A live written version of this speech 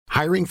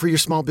Hiring for your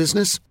small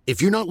business?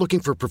 If you're not looking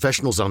for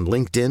professionals on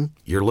LinkedIn,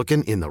 you're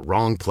looking in the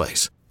wrong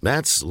place.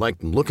 That's like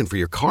looking for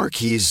your car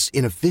keys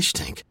in a fish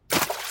tank.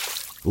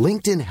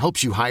 LinkedIn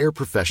helps you hire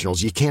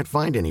professionals you can't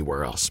find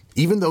anywhere else,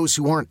 even those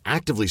who aren't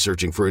actively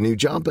searching for a new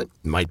job but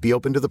might be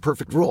open to the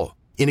perfect role.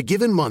 In a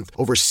given month,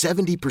 over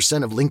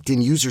 70% of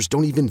LinkedIn users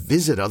don't even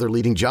visit other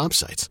leading job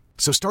sites.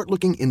 So start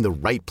looking in the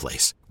right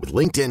place. With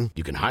LinkedIn,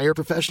 you can hire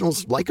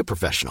professionals like a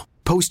professional.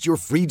 Post your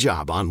free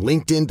job on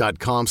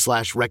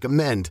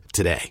linkedin.com/recommend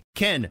today.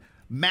 Ken,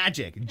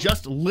 magic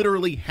just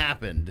literally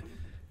happened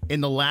in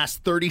the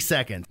last 30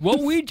 seconds. What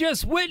we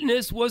just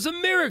witnessed was a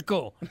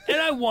miracle, and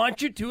I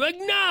want you to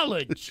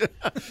acknowledge.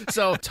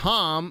 So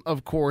Tom,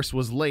 of course,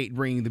 was late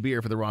bringing the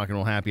beer for the Rock and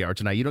Roll Happy Hour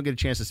tonight. You don't get a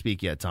chance to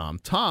speak yet, Tom.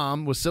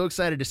 Tom was so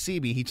excited to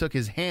see me, he took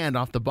his hand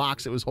off the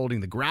box that was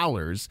holding the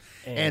growlers,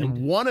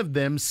 and one of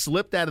them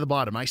slipped out of the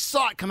bottom. I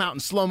saw it come out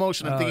in slow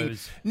motion. I'm thinking,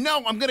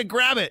 no, I'm going to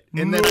grab it.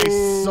 And then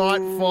I saw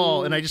it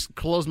fall, and I just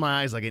closed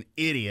my eyes like an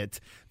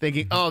idiot,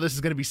 thinking, oh, this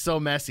is going to be so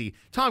messy.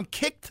 Tom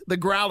kicked the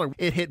growler.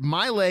 It hit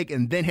my leg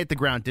and then hit the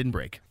ground. Didn't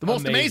break. The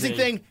most amazing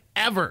thing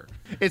ever.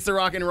 It's the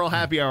Rock and Roll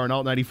Happy Hour on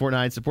Alt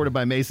 94.9, supported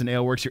by Mason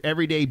Ale Works, your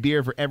everyday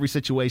beer for every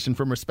situation,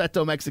 from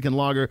Respeto Mexican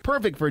Lager,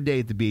 perfect for a day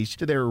at the beach,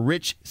 to their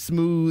rich,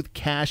 smooth,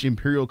 cash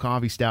Imperial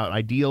Coffee Stout,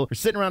 ideal for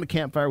sitting around a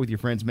campfire with your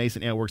friends.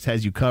 Mason Ale Works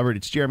has you covered.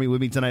 It's Jeremy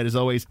with me tonight, as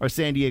always, our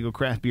San Diego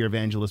craft beer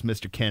evangelist,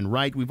 Mr. Ken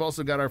Wright. We've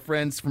also got our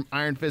friends from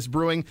Iron Fist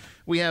Brewing.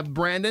 We have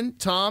Brandon,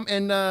 Tom,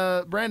 and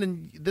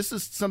Brandon, this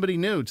is somebody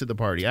new to the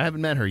party. I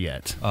haven't met her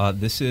yet.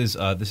 This is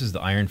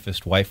the Iron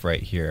Fist wife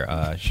right here,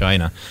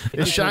 Shina.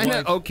 Is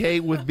Shina okay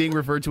with being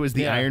referred to as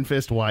the Iron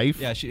Fist wife?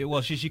 Yeah,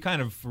 she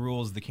kind of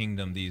rules the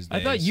kingdom these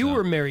days. I thought you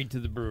were married to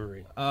the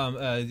brewery.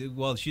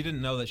 Well, she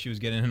didn't know that she was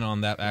getting in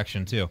on that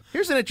action too.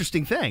 Here's an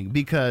interesting thing,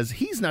 because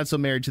he's not so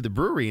married to the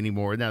brewery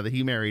anymore now that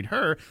he married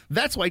her.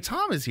 That's why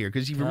Tom is here,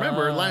 because you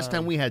remember last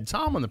time we had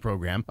Tom on the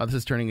program, this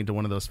is turning into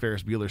one of those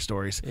Ferris Bueller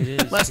stories. It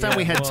is. Last time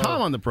we had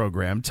Tom on the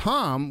program,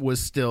 Tom was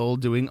still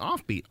doing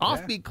Offbeat.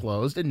 Offbeat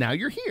closed, and now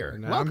you're here.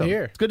 Now Welcome. I'm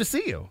here. It's good to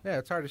see you. Yeah,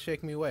 it's hard to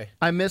shake me away.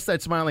 I miss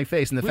that smiling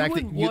face and the We fact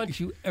that wouldn't want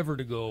you ever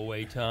to go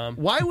away, Tom.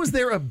 Why was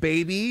there a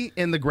baby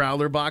in the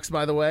growler box,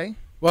 by the way?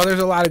 Well, there's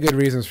a lot of good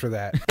reasons for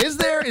that. Is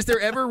there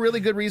ever really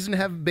good reason to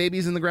have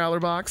babies in the growler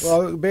box?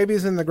 Well,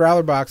 babies in the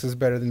growler box is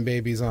better than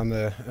babies on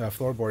the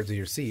floorboards of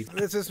your seat.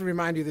 Let's just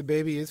remind you the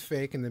baby is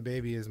fake, and the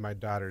baby is my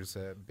daughter's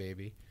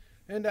baby.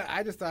 And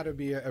I just thought it would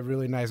be a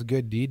really nice,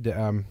 good deed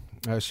to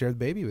share the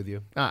baby with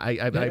you. I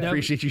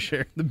appreciate you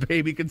sharing the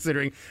baby,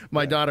 considering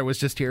my daughter was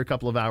just here a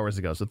couple of hours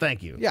ago, so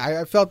thank you.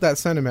 Yeah, I felt that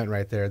sentiment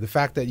right there. The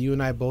fact that you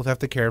and I both have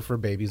to care for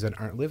babies that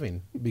aren't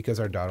living because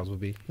our daughters will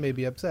be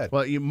maybe upset.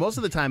 Well, most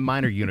of the time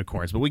mine are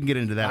unicorns, but we can get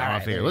into that All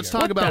off right, air. Let's go.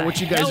 talk about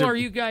what you guys What are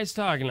you guys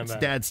talking about? It's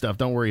dad stuff.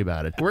 Don't worry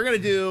about it. We're going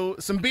to do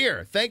some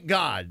beer. Thank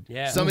God.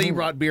 Yeah. Somebody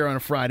brought beer on a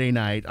Friday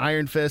night.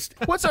 Iron Fist.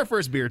 What's our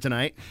first beer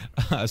tonight?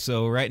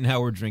 So right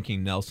now we're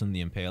drinking Nelson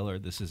the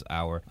Impaler. This is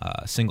our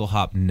single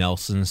hop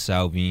Nelson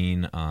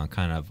Sauvignon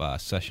kind of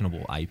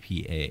sessionable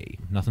IPA.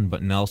 Nothing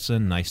but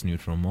Nelson, nice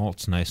neutral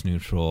malts, nice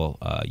neutral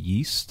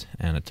yeast,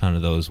 and a ton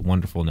of those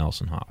wonderful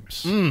Nelson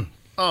hops.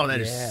 Oh, that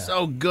is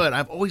so good.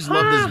 I've always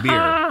loved this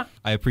beer.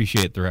 I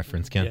appreciate the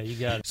reference, Ken. Yeah, you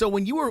got it. So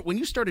when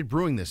you started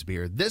brewing this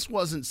beer, this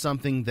wasn't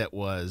something that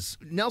was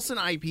Nelson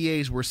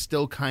IPAs were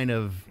still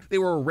they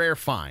were a rare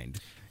find.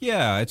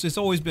 Yeah, it's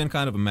always been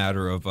kind of a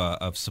matter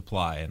of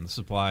supply, and the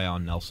supply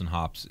on Nelson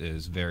hops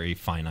is very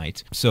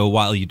finite. So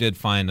while you did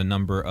find a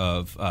number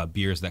of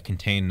beers that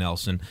contain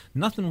Nelson,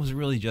 nothing was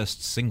really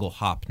just single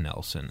hop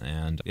Nelson.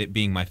 And it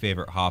being my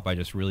favorite hop, I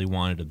just really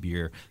wanted a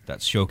beer that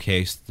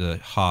showcased the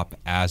hop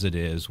as it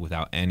is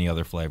without any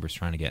other flavors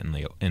trying to get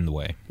in the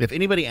way. If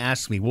anybody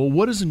asks me, well,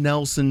 what does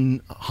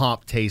Nelson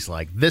hop taste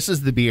like? This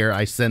is the beer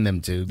I send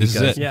them to, because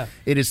This is it.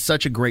 It is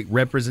such a great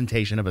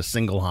representation of a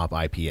single hop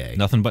IPA.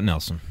 Nothing but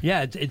Nelson.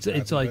 Yeah,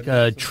 it's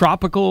like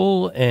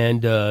tropical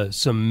and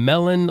some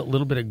melon, a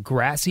little bit of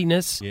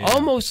grassiness,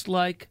 almost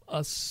like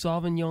a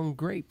Sauvignon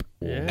grape.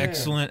 Yeah.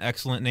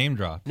 Excellent name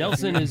drop.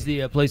 Nelson is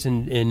the place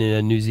in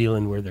New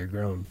Zealand where they're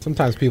grown.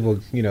 Sometimes people,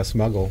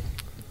 smuggle.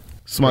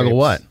 Smuggle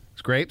grapes.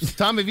 what? Grapes?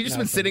 Tom, have you just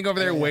been sitting over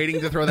there waiting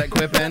to throw that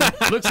quip in?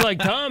 Looks like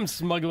Tom's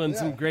smuggling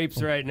some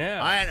grapes right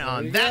now. And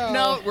on that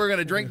note, we're going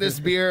to drink this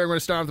beer. We're going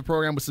to start off the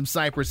program with some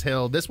Cypress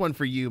Hill. This one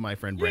for you, my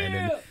friend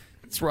Brandon. Yeah.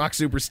 It's Rock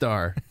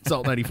Superstar.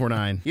 Salt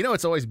 94.9. You know,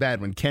 it's always bad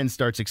when Ken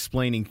starts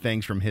explaining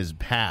things from his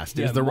past.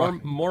 Yeah, Is the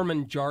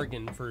Mormon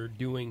jargon for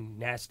doing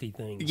nasty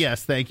things.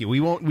 Yes, thank you. We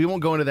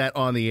won't go into that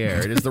on the air.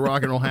 It is the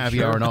Rock and Roll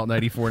Happy Hour on Alt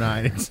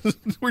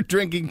 94.9. We're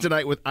drinking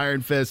tonight with Iron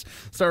Fist.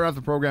 Started off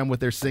the program with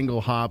their single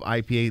hop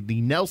IPA,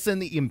 the Nelson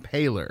the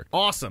Impaler.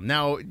 Awesome.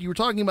 Now, you were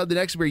talking about the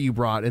next beer you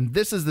brought, and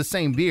this is the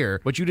same beer,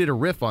 but you did a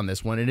riff on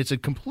this one, and it's a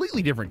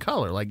completely different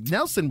color. Like,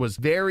 Nelson was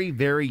very,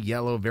 very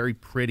yellow, very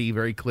pretty,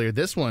 very clear.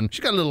 This one,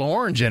 she got a little orange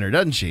orange in her,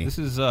 doesn't she? This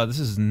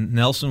is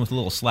Nelson with a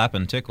little slap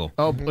and tickle.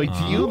 Oh,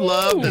 you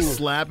love the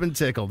slap and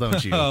tickle,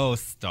 don't you? Oh,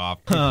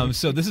 stop.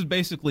 So this is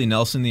basically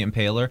Nelson the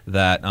Impaler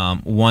that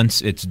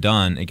once it's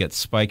done, it gets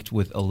spiked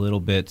with a little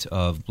bit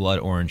of blood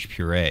orange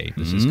puree.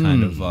 This is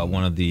kind of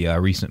one of the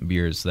recent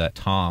beers that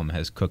Tom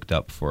has cooked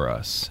up for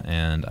us.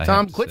 And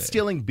Tom, quit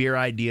stealing beer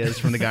ideas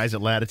from the guys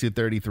at Latitude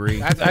 33.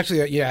 That's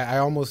actually, I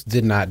almost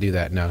did not do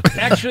that, no.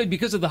 Actually,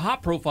 because of the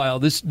hop profile,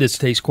 this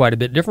tastes quite a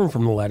bit different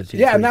from the Latitude.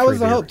 Yeah, and that was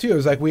the beer. hope too. It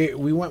was like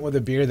we went with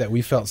a beer that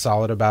we felt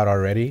solid about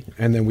already,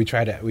 and then we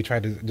tried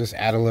to just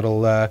add a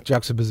little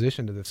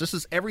juxtaposition to this. This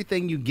is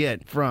everything you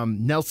get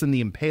from Nelson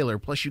the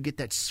Impaler, plus you get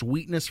that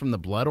sweetness from the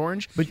blood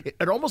orange, but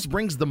it almost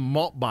brings the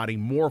malt body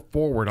more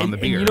forward on the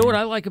beer. And you know what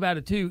I like about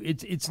it too?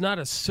 It's not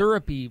a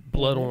syrupy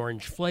blood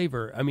orange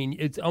flavor. I mean,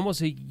 it's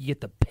almost like you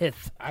get the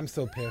pith. I'm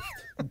so pissed.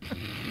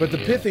 But the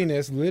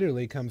pithiness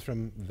literally comes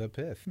from the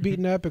pith.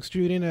 Beating up,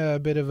 extruding a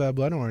bit of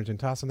blood orange and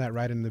tossing that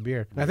right in the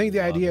beer. And I think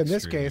the idea in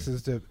this case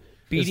is to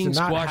beating,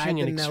 not squashing,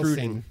 hide and the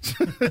extruding.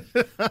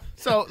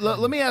 So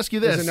let me ask you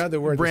this, There's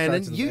another word that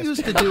Brandon. starts with You S.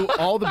 used to do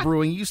all the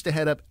brewing. You used to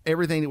head up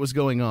everything that was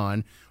going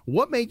on.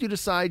 What made you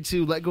decide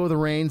to let go of the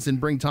reins and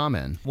bring Tom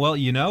in? Well,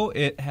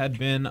 it had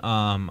been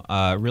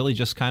really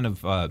just kind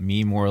of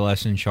me more or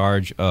less in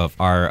charge of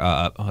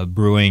our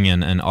brewing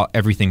and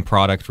everything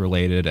product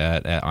related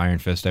at Iron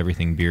Fist,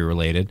 everything beer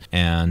related.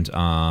 And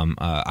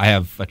I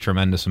have a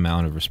tremendous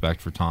amount of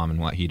respect for Tom and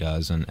what he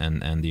does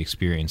and the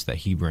experience that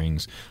he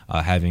brings,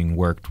 having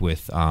worked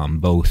with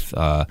both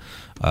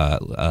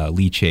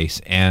Lee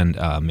Chase and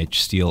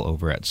Mitch Steele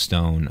over at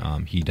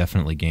Stone. He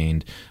definitely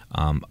gained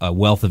a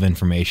wealth of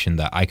information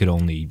that I could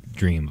only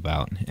dream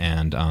about,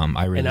 and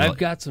I really. And I've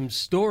got some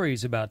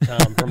stories about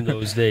Tom from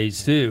those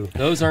days too.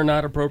 Those are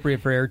not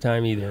appropriate for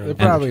airtime either. They're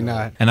probably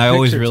not. And I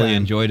always Picture really time.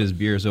 enjoyed his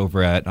beers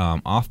over at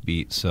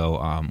Offbeat. So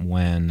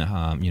when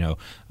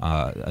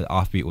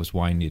Offbeat was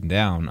winding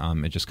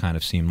down, it just kind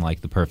of seemed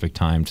like the perfect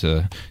time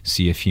to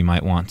see if he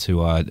might want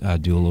to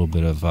do a little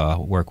bit of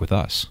work with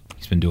us.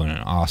 He's been doing an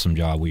awesome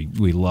job. We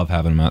love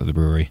having him at the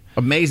brewery.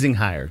 Amazing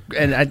hire.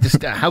 And I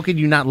just, how could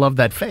you not love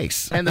that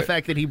face? And the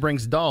fact that he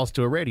brings dolls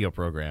to a radio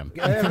program.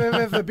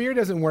 If the beer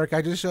doesn't work,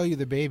 I just show you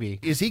the baby.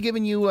 Is he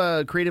giving you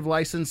a creative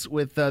license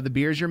with the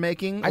beers you're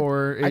making,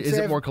 or I'd is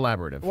say it more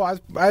collaborative? Well,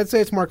 I'd say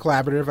it's more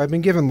collaborative. I've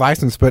been given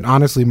license, but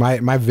honestly,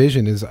 my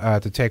vision is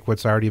to take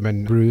what's already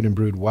been brewed and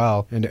brewed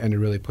well and to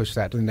really push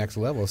that to the next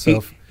level.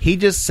 So he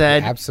just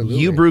said, Absolutely.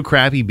 you brew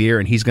crappy beer,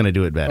 and he's going to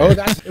do it better. Oh,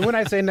 that's when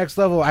I say next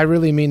level, I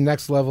really mean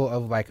next level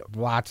of like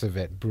lots of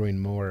it, brewing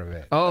more of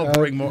it.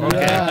 Brewing more.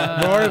 Okay.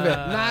 Yeah, more of it,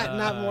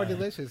 not more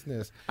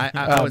deliciousness.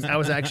 I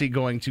was actually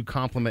going to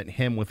compliment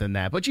him within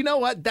that, but you know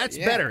what? That's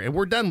better, and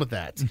we're done with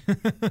that.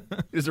 It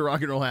is a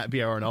Rock and Roll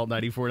Happy Hour on Alt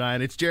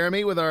 94.9. It's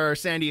Jeremy with our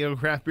San Diego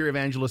craft beer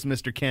evangelist,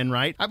 Mr. Ken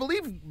Wright. I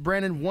believe,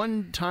 Brandon,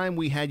 one time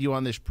we had you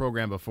on this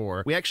program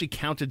before, we actually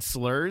counted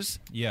slurs.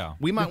 Yeah.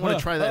 We might want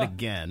to try that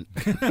again.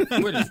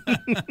 What is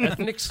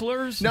ethnic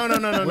slurs? No.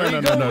 Where are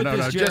you going with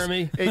this,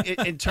 Jeremy?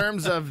 In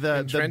terms of the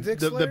Intrinsic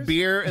the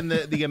beer and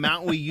the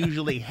amount we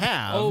usually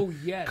have, Oh,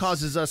 yes.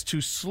 causes us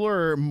to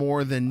slur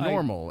more than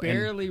normal. I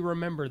barely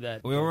remember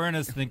that. We weren't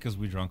as thick as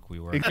we drunk we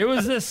were. It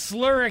was a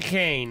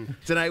slurricane.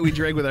 Tonight we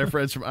drank with our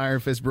friends from Iron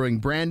Fist Brewing,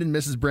 Brandon,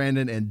 Mrs.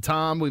 Brandon, and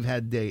Tom. We've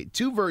had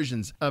two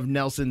versions of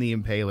Nelson the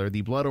Impaler,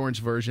 the blood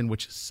orange version,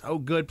 which is so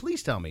good.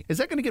 Please tell me, is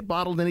that going to get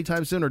bottled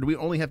anytime soon, or do we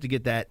only have to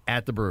get that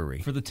at the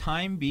brewery? For the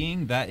time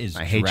being, that is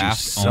I hate you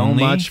draft so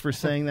only. much for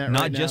saying that.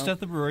 Not right just now. at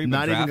the brewery, but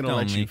not even draft going to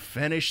let only. you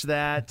finish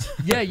that.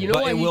 Yeah, you know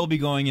But what? it will be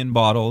going in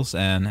bottles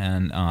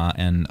and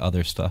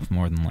other stuff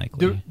more than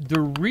likely.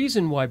 The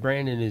reason why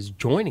Brandon is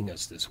joining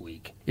us this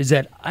week is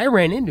that I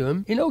ran into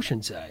him in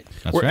Oceanside.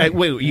 That's right.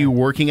 Wait, were you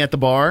working at the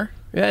bar?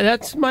 Yeah,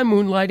 that's my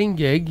moonlighting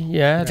gig.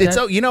 Yeah,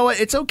 You know what?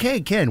 It's okay,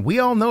 Ken. We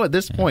all know at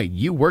this point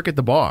you work at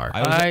the bar.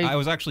 I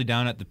was actually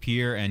down at the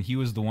pier, and he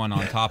was the one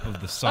on top of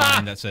the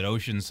sign that said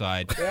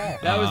Oceanside.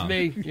 that was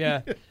me.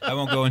 Yeah. I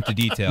won't go into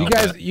detail.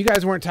 You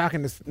guys weren't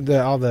talking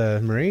to all the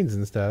Marines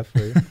and stuff.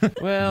 Were you?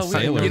 Well,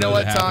 Sailor You know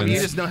what, That Tom? You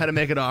happens. just know how to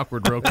make it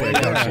awkward real quick,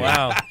 don't you?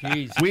 wow,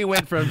 jeez. We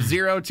went from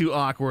 0 to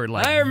awkward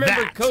like I remember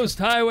that. Coast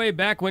Highway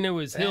back when it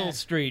was Hill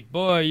Street.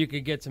 Boy, you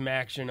could get some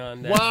action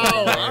on that. Whoa!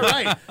 All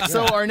right.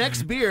 So our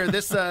next beer,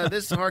 this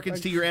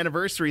harkens to your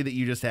anniversary that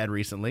you just had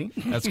recently.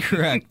 That's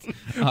correct.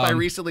 By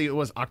recently, it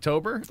was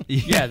October.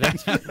 Yeah,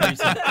 that's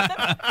recent.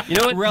 You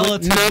know what?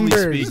 Relatively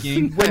Numbers.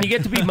 speaking. When you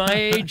get to be my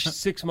age,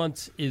 6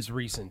 months is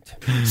recent.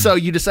 So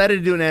you decided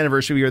to do an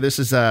anniversary year. This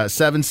is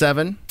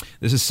 7/7.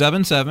 This is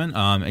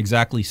 7/7,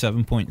 exactly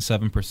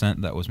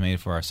 7.7% that was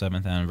made for our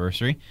 7th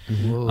anniversary.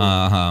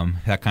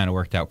 That kind of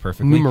worked out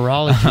perfectly.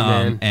 Numerology,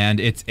 man. And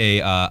it's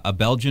a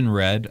Belgian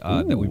red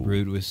that we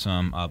brewed with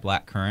some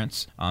black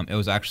currants. It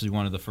was actually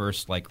one of the first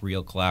first like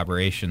real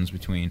collaborations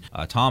between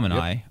Tom and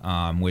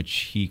I, which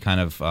he kind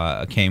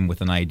of came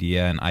with an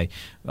idea, and I,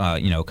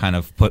 kind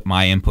of put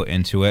my input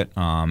into it,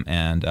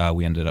 and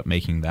we ended up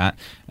making that.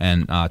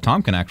 And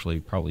Tom can actually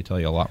probably tell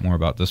you a lot more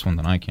about this one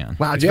than I can.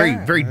 Wow, it's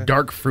very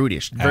dark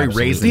fruitish, very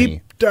raisiny.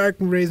 Deep, dark,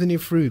 raisiny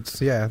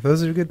fruits. Yeah,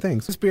 those are good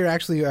things. This beer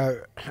actually,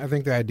 I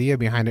think the idea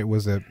behind it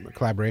was a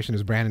collaboration,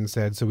 as Brandon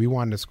said. So we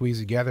wanted to squeeze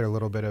together a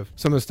little bit of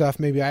some of the stuff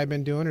maybe I've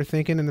been doing or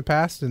thinking in the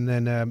past, and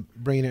then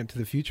bringing it to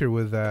the future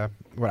with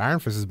what Iron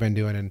Fist has been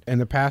doing. And in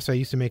the past, I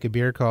used to make a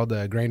beer called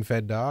Grain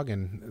Fed Dog,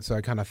 and so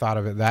I kind of thought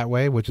of it that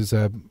way, which is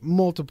a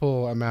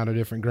multiple amount of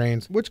different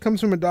grains, which comes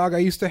from a dog I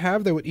used to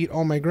have that would eat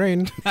all my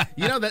grain.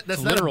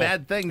 That's not a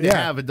bad thing to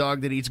have a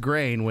dog that eats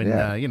grain when,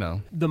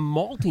 The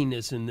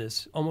maltiness in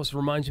this almost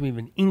reminds me of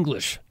an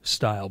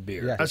English-style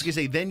beer. Yeah. I was going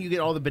to say, then you get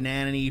all the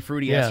banana-y,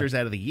 fruity esters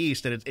out of the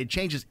yeast, and it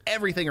changes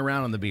everything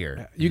around on the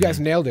beer. You guys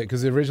nailed it,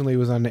 because originally it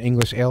was on the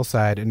English ale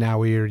side, and now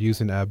we are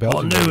using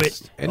Belgian. I knew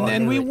yeast. it. And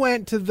then we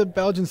went to the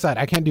Belgian side.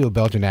 I can't do a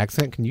Belgian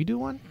accent. Can you do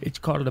one? It's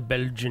called a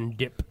Belgian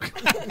dip.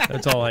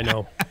 That's all I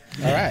know.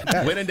 All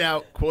right. When in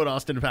doubt, quote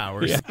Austin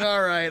Powers. Yeah.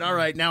 All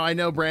right. Now, I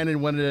know Brandon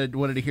wanted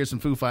to hear some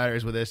Foo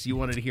Fighters with this. You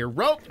wanted to hear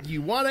Rope.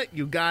 You want it.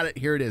 You got it.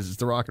 Here it is. It's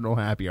the Rock and Roll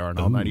Happy Hour on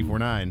Alt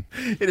 94.9.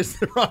 It is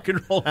the Rock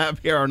and Roll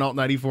Happy Hour on Alt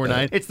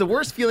 94.9. It's the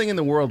worst feeling in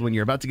the world when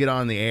you're about to get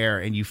on the air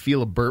and you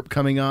feel a burp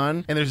coming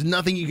on, and there's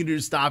nothing you can do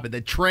to stop it.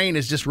 The train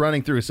is just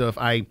running through. So if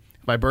I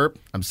burp,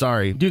 I'm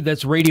sorry. Dude,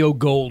 that's radio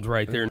gold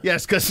right there.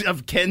 Yes, because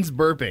of Ken's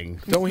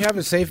burping. Don't we have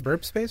a safe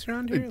burp space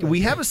around here?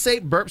 We have a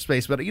safe burp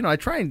space, but I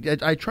try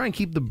and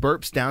keep the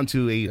burps down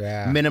to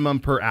a minimum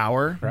per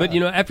hour. But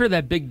after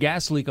that big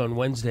gas leak on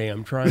Wednesday,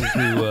 I'm trying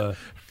to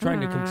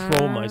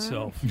control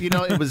myself.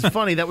 It was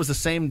funny. That was the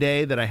same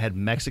day that I had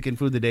Mexican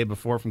food the day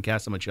before from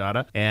Casa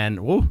Machada, and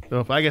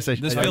I guess this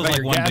feels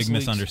like one big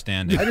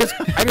misunderstanding. I just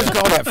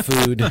call that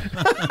food.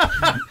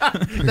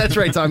 That's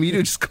right, Tom. You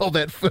do just call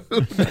that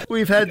food.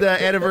 We've had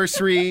the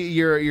anniversary,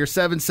 your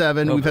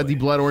 7-7. We've had the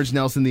Blood Orange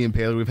Nelson the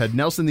Impaler. We've had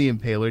Nelson the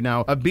Impaler.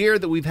 Now, a beer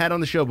that we've had on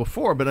the show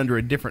before, but under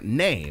a different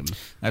name.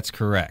 That's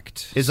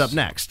correct. Is up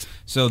next.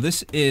 So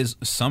this is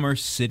Summer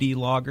City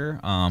Lager,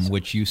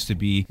 which used to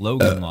be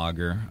Logan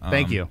Lager.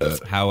 Thank you.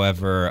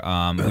 However,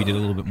 we did a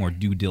little bit more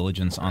due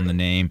diligence on the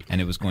name, and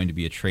it was going to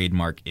be a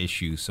trademark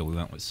issue, so we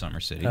went with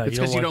Summer City. It's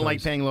because you don't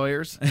like paying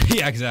lawyers?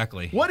 Yeah,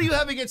 exactly. What do you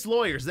have against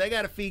lawyers? They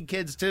got to feed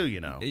kids too,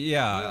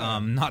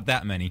 Yeah, not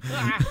that many.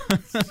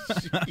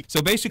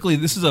 So basically,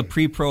 this is a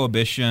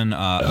pre-prohibition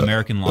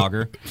American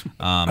lager,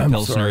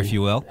 Pilsner, if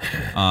you will.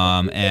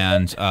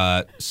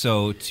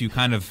 So to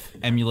kind of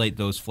emulate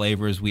those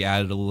flavors, we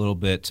added a little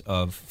bit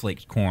of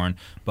flaked corn.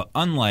 But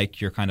unlike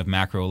your kind of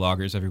macro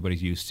lagers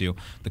everybody's used to,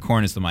 the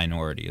corn is the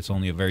minority. It's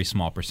only a very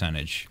small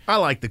percentage. I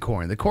like the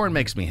corn. The corn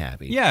makes me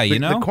happy. Yeah,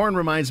 The corn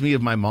reminds me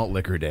of my malt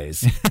liquor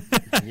days.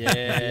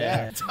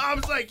 Yeah.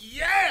 Tom's like,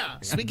 yeah.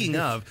 Speaking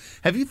of,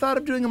 have you thought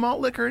of doing a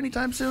malt liquor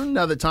anytime soon,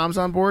 now that Tom's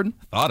on board?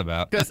 Thought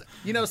about. Because,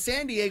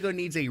 San Diego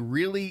needs a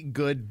really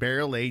good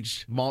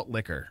barrel-aged malt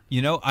liquor.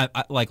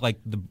 I like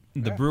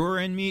the brewer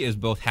in me is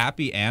both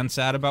happy and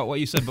sad about what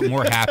you said, but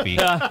more happy.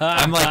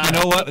 I'm like, you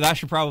know what? That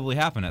should probably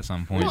happen at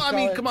some point. Well, I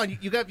mean, come on.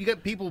 You got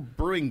people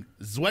brewing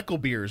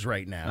Zwickel beers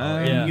right now.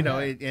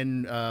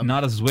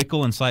 Not a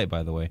Zwickel in sight,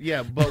 by the way.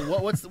 Yeah, but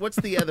what's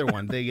the other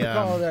one?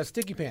 The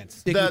Sticky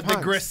Pants. The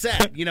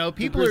Grisette.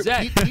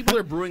 People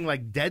are brewing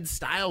like dead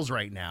styles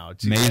right now.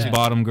 Maze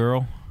Bottom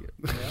Girl.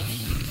 Yeah.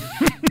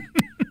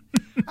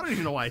 I don't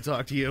even know why I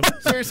talk to you.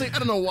 Seriously, I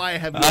don't know why I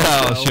have.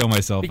 I'll show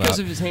myself because out.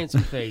 of his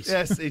handsome face.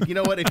 Yes, you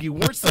know what? If you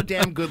weren't so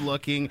damn good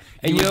looking,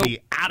 you would be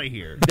out of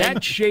here.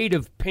 That shade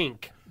of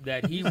pink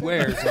that he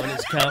wears on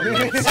his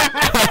countenance.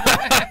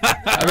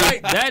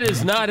 That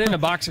is not in a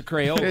box of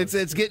Crayolas.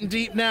 It's getting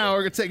deep now.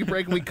 We're going to take a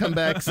break and we come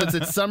back. Since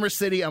it's Summer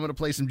City, I'm going to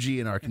play some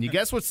GNR. Can you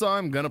guess what song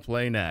I'm going to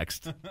play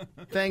next?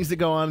 Things that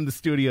go on in the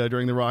studio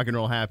during the Rock and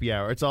Roll Happy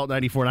Hour. It's Alt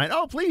 94.9.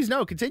 Oh, please,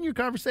 no. Continue your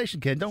conversation,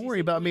 Ken. Don't worry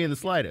about me in the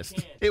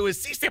slightest. It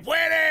was Si Se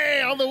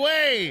Puede all the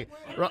way.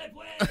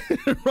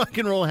 Rock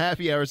and Roll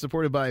Happy Hour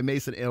supported by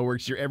Mason Ale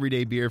Works, your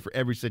everyday beer for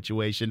every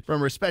situation.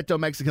 From Respeto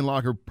Mexican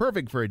Lager,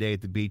 perfect for a day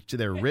at the beach, to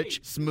their rich,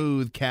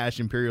 smooth Cash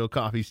Imperial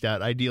Coffee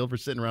Stout, ideal for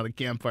sitting around a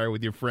campfire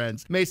with your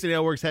friends. Mason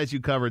Ale Works has you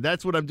covered.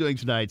 That's what I'm doing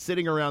tonight,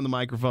 sitting around the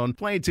microphone,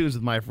 playing tunes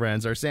with my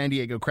friends. Our San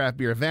Diego craft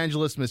beer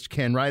evangelist, Mr.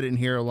 Ken Ryden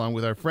here, along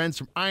with our friends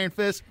from Iron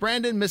Fist,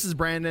 Brandon, Mrs.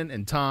 Brandon,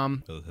 and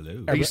Tom. Oh,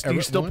 hello. Are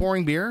you still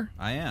pouring beer?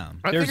 I am.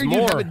 I There's figured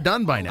you'd have more. it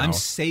done by now. I'm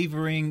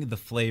savoring the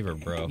flavor,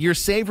 bro. You're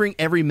savoring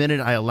every minute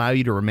I allow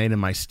you to remain in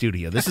my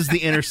studio. This is the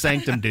inner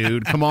sanctum,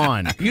 dude. Come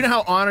on. You know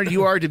how honored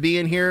you are to be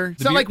in here?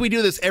 It's not like we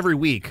do this every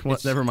week. Well,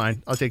 never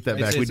mind. I'll take that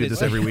back. We do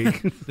this every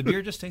week. The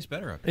beer just tastes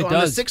better up here. It On the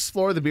does. 6th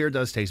floor, the beer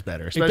does taste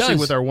better, especially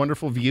with our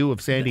wonderful view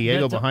of San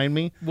Diego behind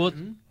me. Well,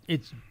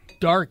 it's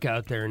dark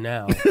out there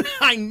now.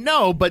 I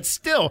know, but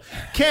still,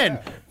 Ken,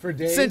 For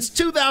days? since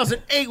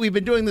 2008, we've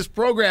been doing this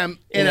program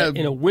in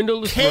a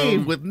windowless cave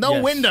room. with no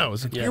Yes.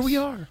 windows. Yes. Here we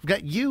are. I've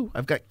got you.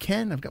 I've got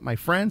Ken. I've got my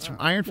friends from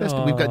Iron Fist.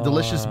 We've got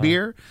delicious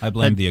beer. I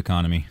blame the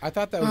economy. I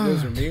thought that was,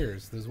 those were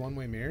mirrors. Those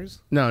one-way mirrors.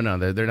 No,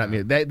 they're not.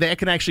 They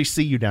can actually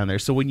see you down there.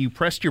 So when you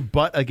pressed your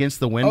butt agast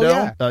the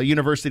window, yeah.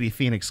 University of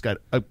Phoenix got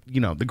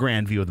the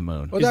grand view of the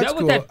moon. Well, Is that's that what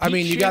cool. that I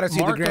mean, you got to peach-shaped see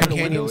the mark Grand on the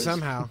window Canyon is?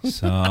 somehow.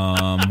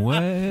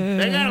 Somewhere.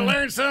 They gotta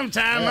learn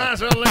sometime. Might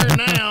as well learn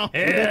now. What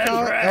they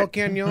call it? El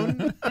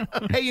Canyon.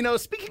 Hey,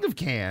 speaking of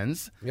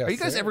cans, Yes, are you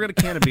guys sir. ever going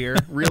to can a beer?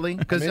 Really?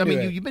 Because I'm I mean,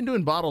 into it. you've been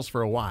doing bottles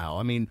for a while.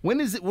 I mean, when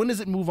does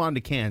it move on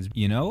to cans?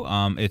 You know,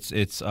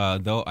 it's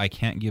though I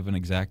can't give an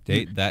exact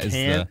date. That is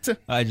Can't?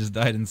 I just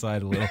died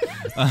inside a little.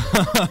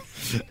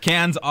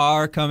 Cans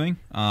are coming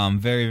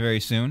very, very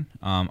soon.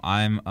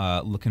 I'm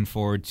looking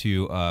forward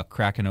to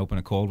cracking open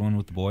a cold one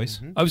with the boys.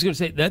 I was going to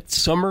say, that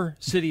Summer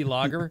City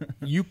Lager,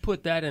 you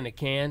put that in a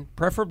can,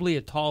 preferably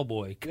a tall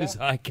boy, because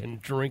I can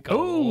drink a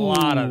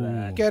lot of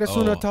that. Get us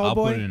una tall I'll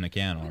boy. put it in a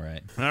can, all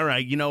right. All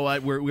right, you know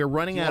what? We're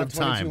running out of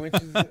 22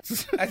 time.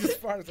 inches. That's as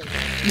far as I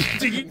got.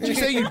 Did you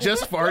say you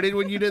just farted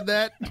when you did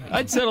that?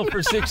 I'd settle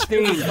for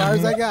 16. As far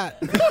as I got.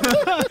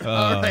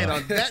 All right.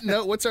 On that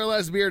note, what's our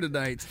last beer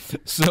tonight?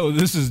 So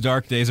this is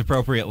Dark Days,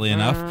 appropriately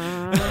enough.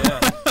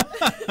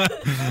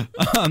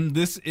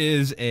 This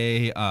is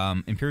a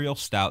imperial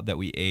stout that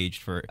we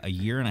aged for a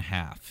year and a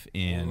half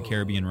in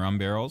Caribbean rum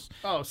barrels,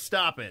 Oh,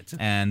 stop it!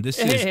 and this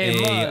Hey,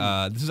 is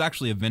man. this is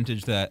actually a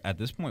vintage that at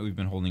this point we've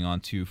been holding on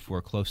to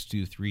for close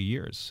to 3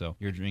 years. So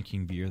you're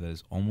drinking beer that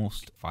is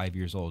almost 5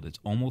 years old. It's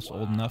almost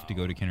old enough to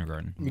go to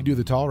kindergarten. You do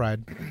the tall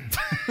ride.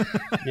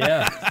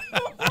 Yeah.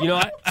 You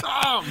know,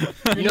 Tom,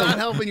 you're not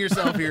helping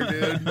yourself here,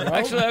 dude.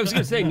 actually, I was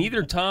going to say,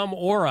 neither Tom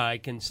or I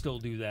can still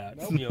do that.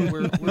 You know,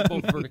 we're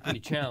both vertically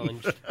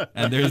challenged.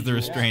 And there's the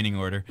restraining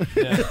order.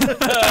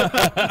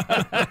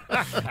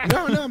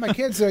 No, my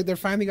kids they're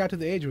finally got to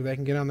the age where they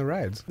can get on the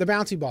rides. The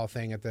bouncy ball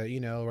thing at the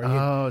where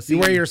Oh, you, see- you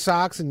wear your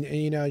socks and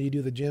you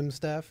do the gym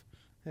stuff.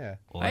 Yeah,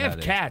 Well, I have that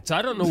is- cats.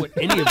 I don't know what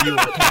any of you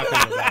are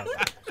talking about.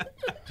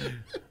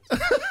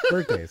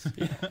 birthdays.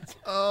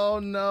 Oh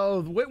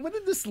no! When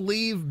did this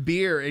leave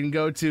beer and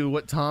go to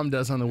what Tom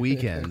does on the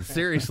weekends?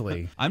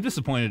 Seriously. I'm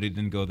disappointed it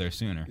didn't go there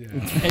sooner.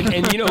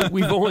 And you know,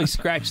 we've only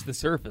scratched the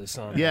surface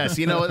on it. Yes,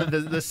 you know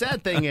the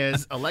sad thing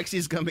is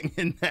Alexi's coming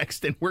in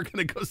next, and we're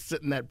gonna go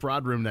sit in that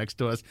prod room next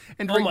to us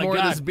and Oh drink my more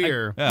God. of this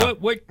beer.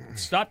 Wait,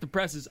 stop the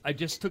presses. I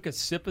just took a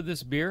sip of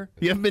this beer.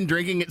 You haven't been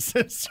drinking it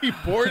since you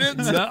poured it.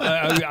 No,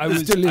 I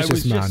was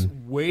delicious, just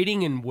man.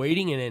 waiting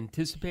and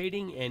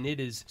anticipating, and it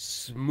is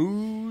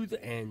smooth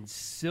and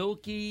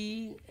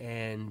silky,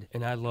 and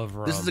I love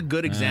rum. This is a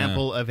good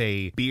example of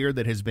a beer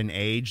that has been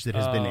aged, that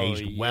has been Oh,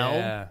 aged well,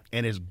 yeah.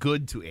 and is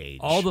good to age.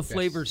 all the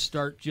flavors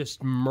start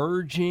just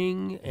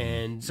merging,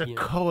 and It's a you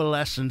know,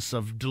 coalescence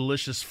of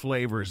delicious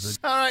flavors.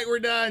 All right, we're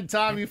done.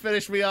 Tom, you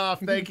finished me off.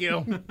 Thank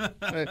you.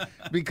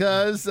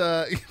 because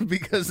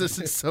this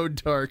is so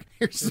dark.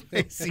 Here's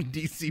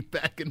AC/DC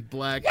Back in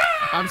Black.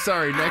 I'm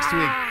sorry. Next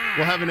week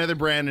we'll have another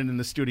Brandon in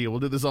the studio. We'll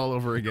do this all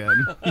over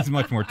again. He's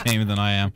much more tame than I am.